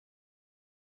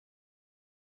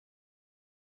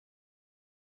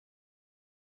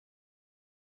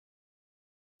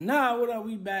Nah, what up?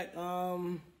 We back.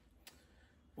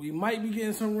 We might be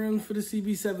getting some rims for the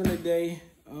CB7 today.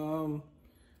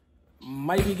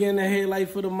 Might be getting a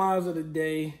headlight for the Mazda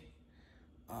today.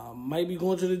 Might be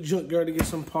going to the junkyard to get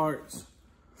some parts.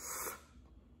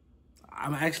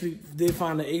 I actually did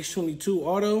find the X22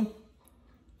 auto.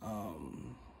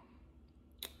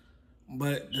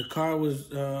 But the car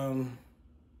was in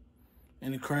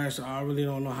the crash, so I really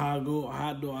don't know how to go.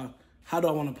 How do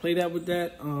I want to play that with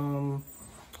that?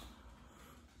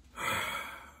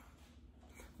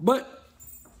 But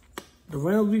the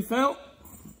rims we found,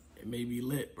 it may be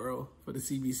lit, bro, for the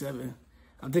CB7.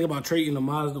 I'm thinking about trading the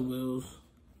Mazda wheels,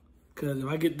 cause if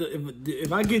I get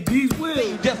if I get these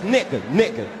wheels, just nigga.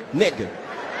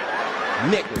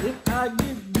 If I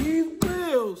get these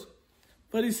wheels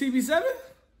for the CB7,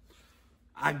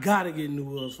 I gotta get new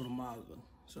wheels for the Mazda.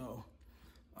 So,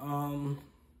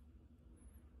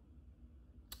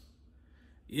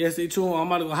 yeah, stay tuned. I'm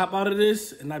about to go hop out of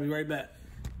this, and I'll be right back.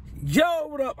 Yo,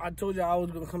 what up? I told you I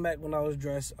was gonna come back when I was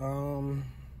dressed. And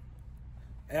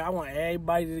I want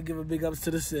everybody to give a big ups to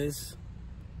the sis,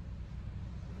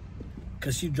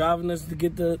 cause she driving us to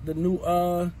get the new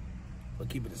we'll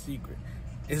keep it a secret.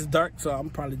 It's dark, so I'm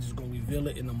probably just gonna reveal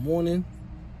it in the morning.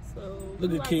 So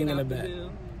look at King in the back.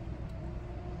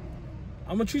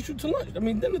 I'm gonna treat you to lunch. I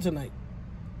mean dinner tonight.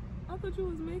 I thought you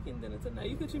was making dinner tonight.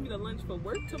 You could treat me to lunch for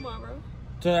work tomorrow.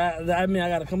 So I mean I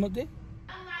gotta come up there?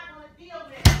 I'm not gonna deal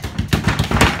with it.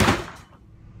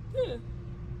 Yeah.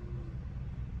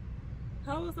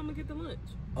 How else I'm gonna get the lunch?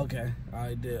 Okay, all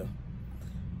right, deal.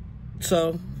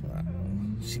 So,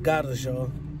 she got us, y'all.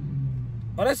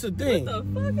 Oh, that's the thing.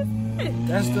 What the fuck is that?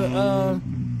 That's the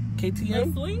KTM?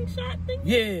 The slingshot thing?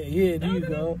 Yeah, there you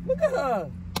go. Look at her.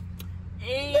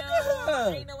 And Look at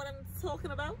her. you know what I'm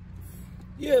talking about?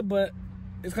 Yeah, but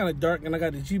it's kind of dark and I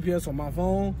got the GPS on my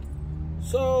phone.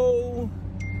 So,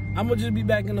 I'm going to just be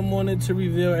back in the morning to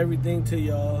reveal everything to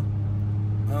y'all.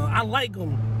 I like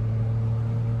them.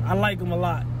 I like them a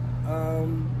lot.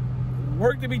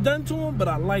 Work to be done to them, but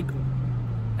I like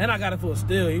them. And I got it for a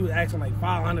steal. He was asking like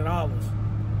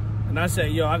 $500. And I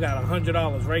said, yo, I got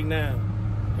 $100 right now.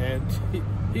 And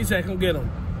he said, come get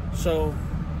them. So,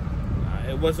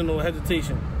 it wasn't no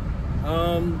hesitation.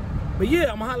 But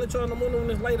yeah, I'm gonna holler at y'all in the morning when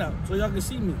it's light out so y'all can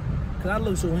see me. Cause I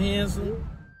look so handsome.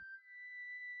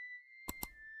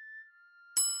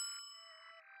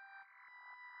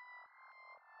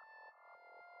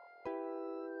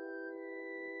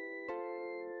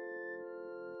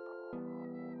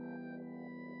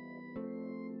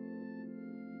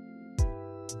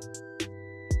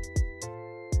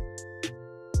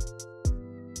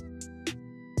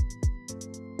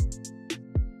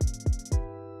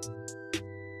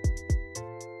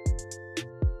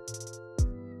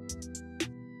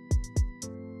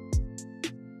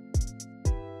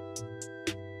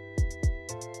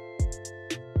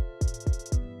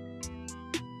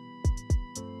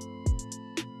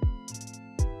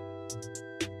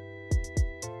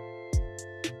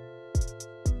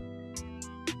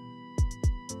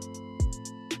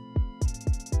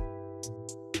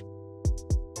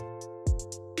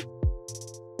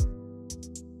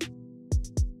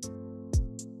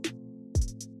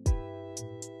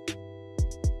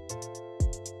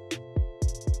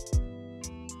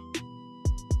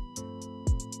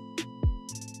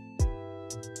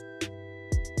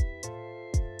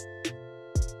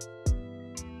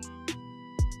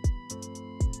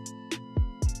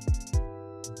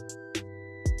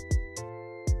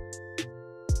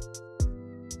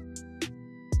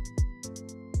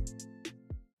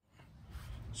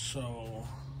 So,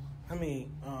 I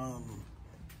mean,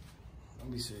 let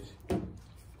me see.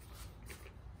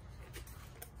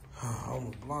 I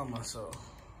almost blind myself.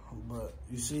 But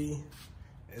you see,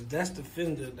 if that's the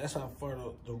fender, that's how far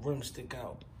the rims stick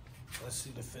out. Let's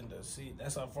see the fender. See,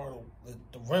 that's how far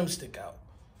the rims stick out.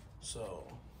 So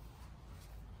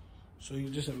you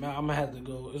just imagine, I'm gonna have to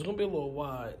go, it's gonna be a little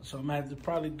wide. So I'm gonna have to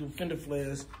probably do fender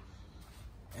flares.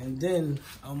 And then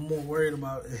I'm more worried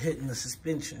about it hitting the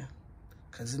suspension,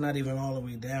 cause it's not even all the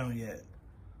way down yet.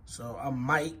 So I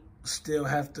might still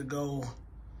have to go,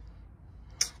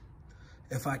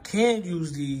 if I can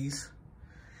use these,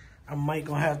 I might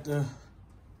gonna have to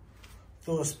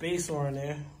throw a spacer in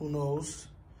there, who knows.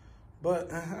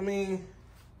 But I mean,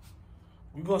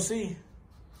 we're gonna see.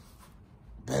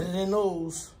 Better than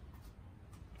those.